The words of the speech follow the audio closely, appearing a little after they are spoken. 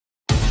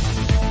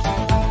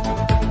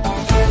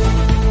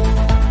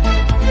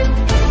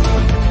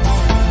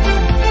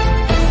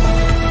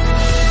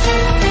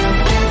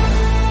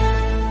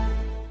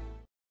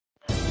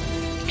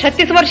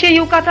36 वर्षीय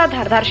युवकाचा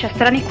धारदार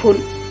शस्त्राने खून.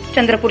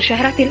 चंद्रपूर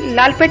शहरातील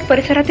लालपेठ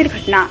परिसरातील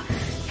घटना.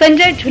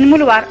 संजय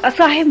झुनमुलवार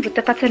असं आहे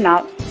मृतकाचं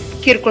नाव.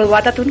 किरकोळ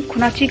वादातून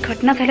खुनाची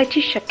घटना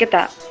झाल्याची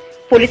शक्यता.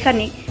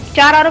 पोलिसांनी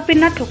 4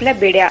 आरोपींना ठोकल्या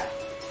बेड्या.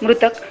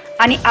 मृतक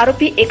आणि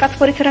आरोपी एकाच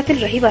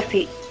परिसरातील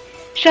रहिवासी.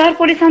 शहर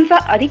पोलिसांचा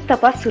अधिक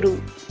तपास सुरू.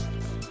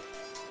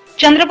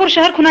 चंद्रपूर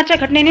शहर खुनाच्या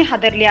घटनेने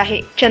हादरले आहे.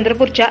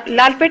 चंद्रपूरच्या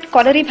लालपेठ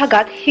कॉलरी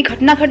भागात ही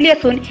घटना घडली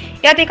असून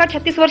यात एका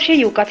 36 वर्षीय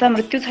युवकाचा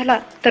मृत्यू झाला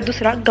तर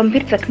दुसरा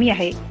गंभीर जखमी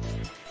आहे.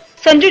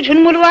 संजू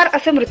झुनमुलवार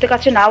असे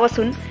मृतकाचे नाव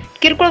असून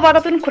किरकोळ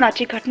वादातून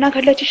खुनाची घटना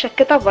घडल्याची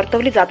शक्यता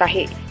वर्तवली जात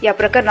आहे. या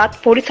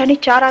प्रकरणात पोलिसांनी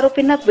 4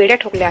 आरोपींना बेड्या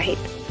ठोकल्या आहेत.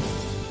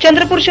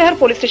 चंद्रपूर शहर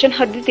पोलीस स्टेशन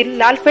हद्दीतील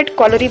लालपेठ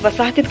कॉलरी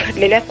वसाहतीत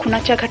घडलेल्या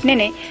खुनाच्या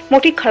घटनेने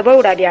मोठी खळबळ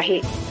उडाली आहे.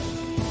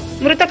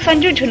 मृतक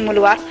संजू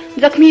झुनमुलवार,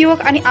 जखमी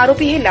युवक आणि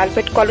आरोपी हे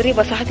लालपेठ कॉलरी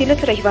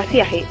वसाहतीलच रहिवासी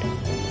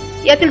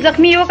आहेत. यातील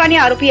जखमी युवक आणि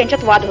आरोपी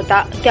यांच्यात वाद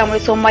होता. त्यामुळे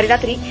सोमवारी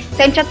रात्री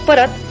त्यांच्यात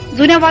परत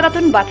जुन्या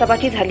वादातून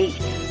बाचाबाची झाली.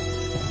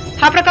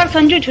 हा प्रकार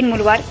संजू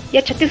झुनमुलवार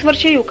या 36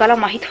 वर्षीय युवकाला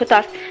माहीत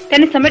होताच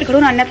त्याने समेट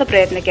घडवून आणण्याचा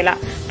प्रयत्न केला.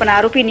 पण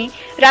आरोपींनी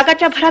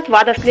रागाच्या भरात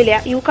वाद असलेल्या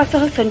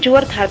युवकासह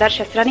संजूवर धारदार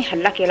शस्त्राने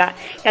हल्ला केला.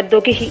 यात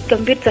दोघेही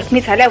गंभीर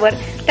जखमी झाल्यावर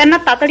त्यांना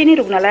तातडीने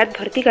रुग्णालयात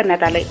भरती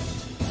करण्यात आले.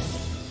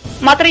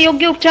 मात्र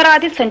योग्य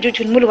उपचाराआधीच संजू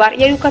झुनमुलवार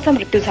या युवकाचा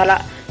मृत्यू झाला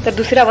तर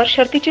दुसऱ्यावर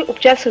शर्तीचे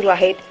उपचार सुरू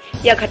आहेत.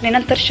 या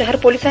घटनेनंतर शहर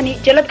पोलिसांनी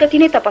जलद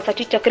गतीने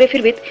तपासाची चक्रे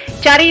फिरवीत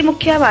 4ही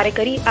मुख्य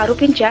मारेकरी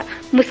आरोपींच्या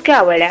मुसक्या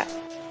आवळल्या.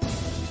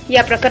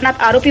 या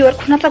प्रकरणात आरोपीवर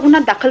खुनाचा गुन्हा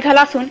दाखल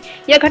झाला असून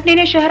या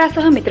घटनेने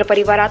शहरासह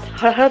मित्रपरिवारात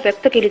हळहळ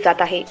व्यक्त केली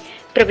जात आहे.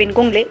 प्रवीण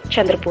गोंगले,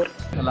 चंद्रपूर.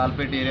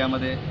 लालपेठ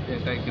एरियामध्ये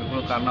काही किरकोळ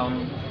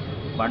कारणावरून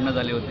भांडणं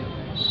झाली होती.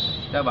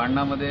 त्या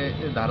भांडणामध्ये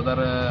धारदार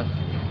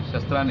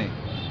शस्त्राने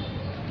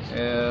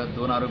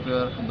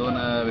 2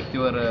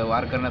 व्यक्तीवर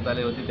वार करण्यात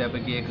आले होते.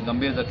 त्यापैकी एक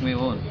गंभीर जखमी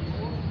होऊन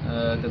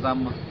त्याचा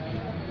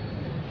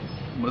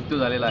मृत्यू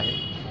झालेला आहे.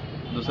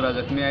 दुसरा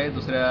जखमी आहे.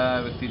 दुसऱ्या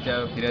व्यक्तीच्या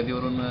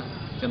फिर्यादीवरून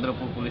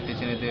चंद्रपूर पोलीस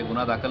स्टेशन येथे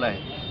गुन्हा दाखल आहे.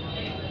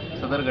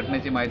 सदर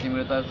घटनेची माहिती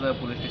मिळताच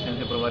पोलीस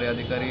स्टेशनचे प्रभारी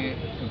अधिकारी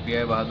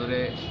PI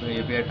बहादुरे,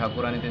 API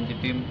ठाकूर आणि त्यांची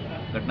टीम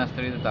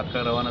घटनास्थळी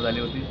तात्काळ रवाना झाली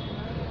होती.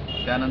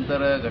 त्यानंतर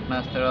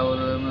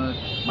घटनास्थळावरून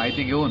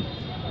माहिती घेऊन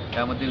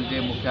त्यामधील जे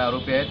मुख्य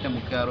आरोपी आहेत त्या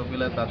मुख्य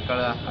आरोपीला तात्काळ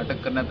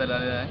अटक करण्यात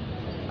आलेली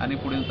आहे आणि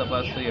पुढील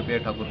तपास API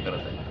ठाकूर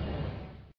करत आहे.